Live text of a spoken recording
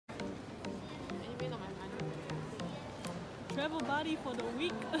travel buddy for the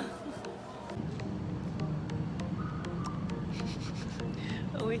week.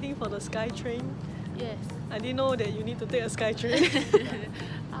 We're waiting for the sky train. Yes. I didn't know that you need to take a sky train.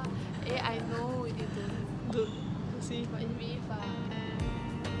 I know we need to. Dude, see, But it's really far.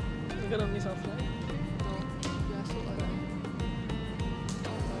 we're gonna miss our flight. No, we are so early.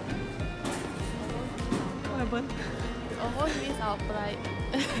 What happened? We almost missed our flight.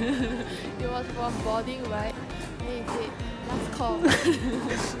 It was from boarding, right? Then he said, last call.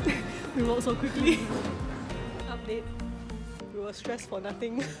 We walked so quickly. Update. We were stressed for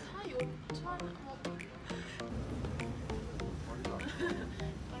nothing.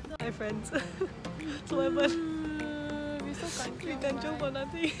 Hi friends. So what happened? We're so confused. We tantrum for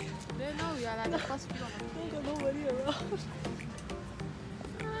nothing. Then now we are like the first few on the Now got nobody around.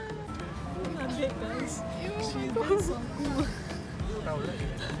 I'm dead guys. She's dead so cool.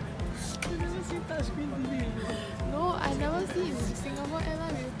 You never see touchscreen TV before? No, I never see in Singapore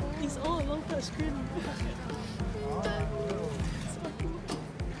Airlines before. It's all along touchscreen.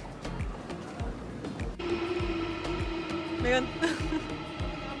 Megan.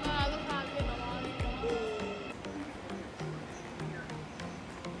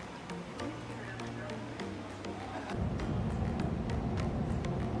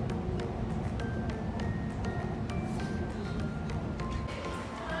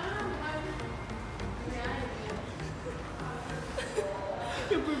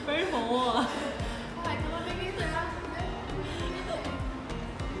 You're preparing for war.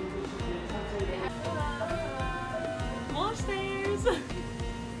 More stairs. We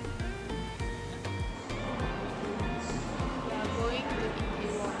are going to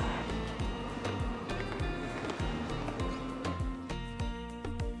Itaewon.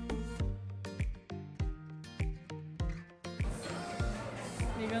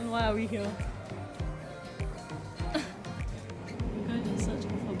 Megan, why are we here? Megan in search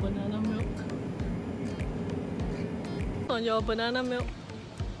of a banana milk. On your banana milk,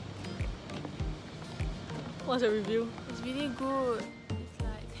 what's your review? It's really good. It's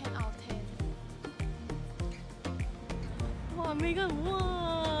like 10 out of 10. Wow, Megan,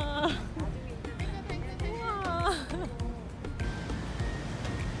 wow! Wow!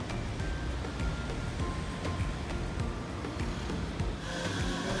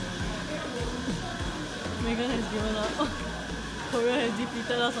 Megan has given up. Korea has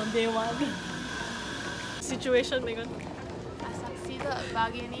defeated us on day one. Situation, Megan. I succeeded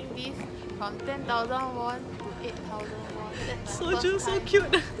bargaining this from 10,000 won to 8,000 won. That's my Soju first so time. cute.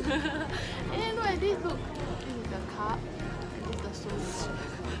 And then look at this, look. This is the cup and this is the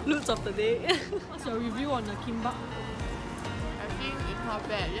soju. Loots of the day. What's your review on the kimbap? I think it's not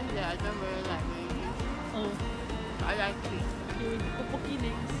bad, just that I don't really like it. Oh, I like it. okay. Tteokbokki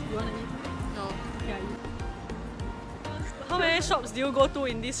next. You wanna eat? No. Yeah, you. How many shops do you go to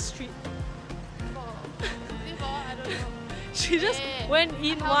in this street? Before, I don't know. She just Yeah. went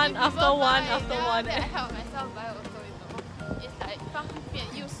in Helping one people after one buy, after then one. I help myself buy also, you know. It's like 方便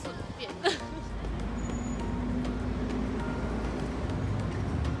又顺便.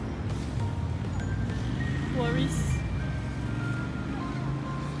 Worries.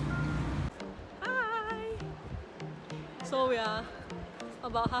 Hi! So we are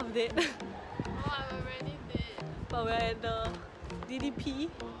about half dead. Oh, I'm already dead. But we're at the DDP.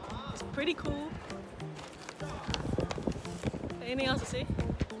 It's pretty cool. Anything else to say?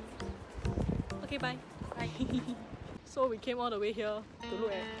 Okay, bye. Bye. So we came all the way here to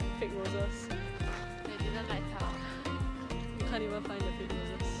look at fake roses. They didn't like how. You can't even find the fake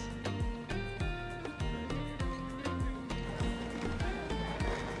roses.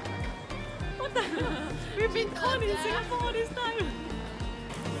 What the hell? We've been caught in Singapore all this time.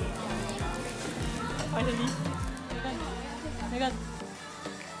 Finally. Megan.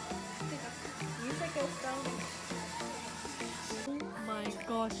 Oh my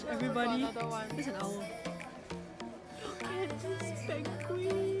gosh, everybody. Another one. It's an owl. Look at this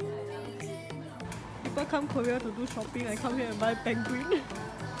penguin. People come Korea to do shopping. I come here and buy penguin.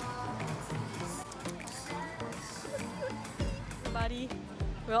 Everybody,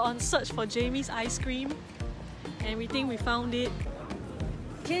 we're on search for Jamie's ice cream, and we think we found it.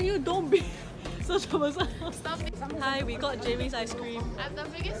 Can you don't be so troublesome? Stop it. Hi, we got Jamie's ice cream. I'm the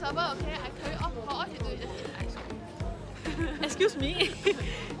biggest server, okay? I carry off for all you do is just eat ice cream. Excuse me,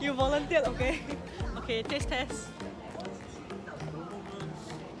 you volunteered, okay? Okay, taste test.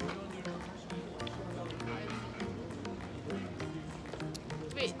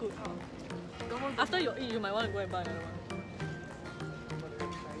 Wait, Good. don't want After you eat, you might want to go and buy another one.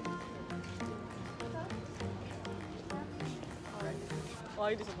 Or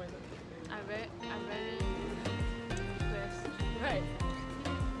are you disappointed? I'm very best. Right.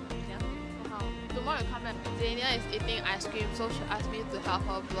 Yeah. Wow. Tomorrow you come back. Zania is eating ice cream, so she asked me to help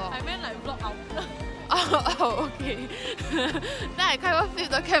her vlog. I meant like vlog out. Oh, okay. Then I can't even flip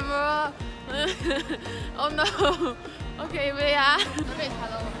the camera. Oh no. Okay, wait ah. The red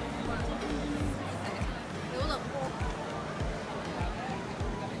colour.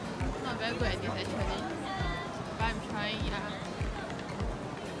 Not very good at this actually. But I'm trying, yeah.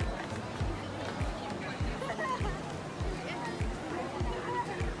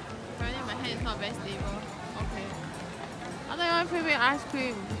 Apparently my hand is not very stable. Okay. I don't want to make ice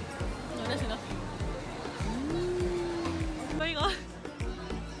cream. No, that's enough. Going on.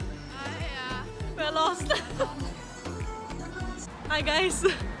 We're lost. Hi guys.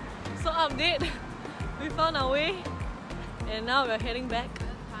 So update. We found our way and now we're heading back.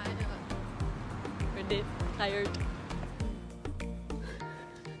 We're dead tired.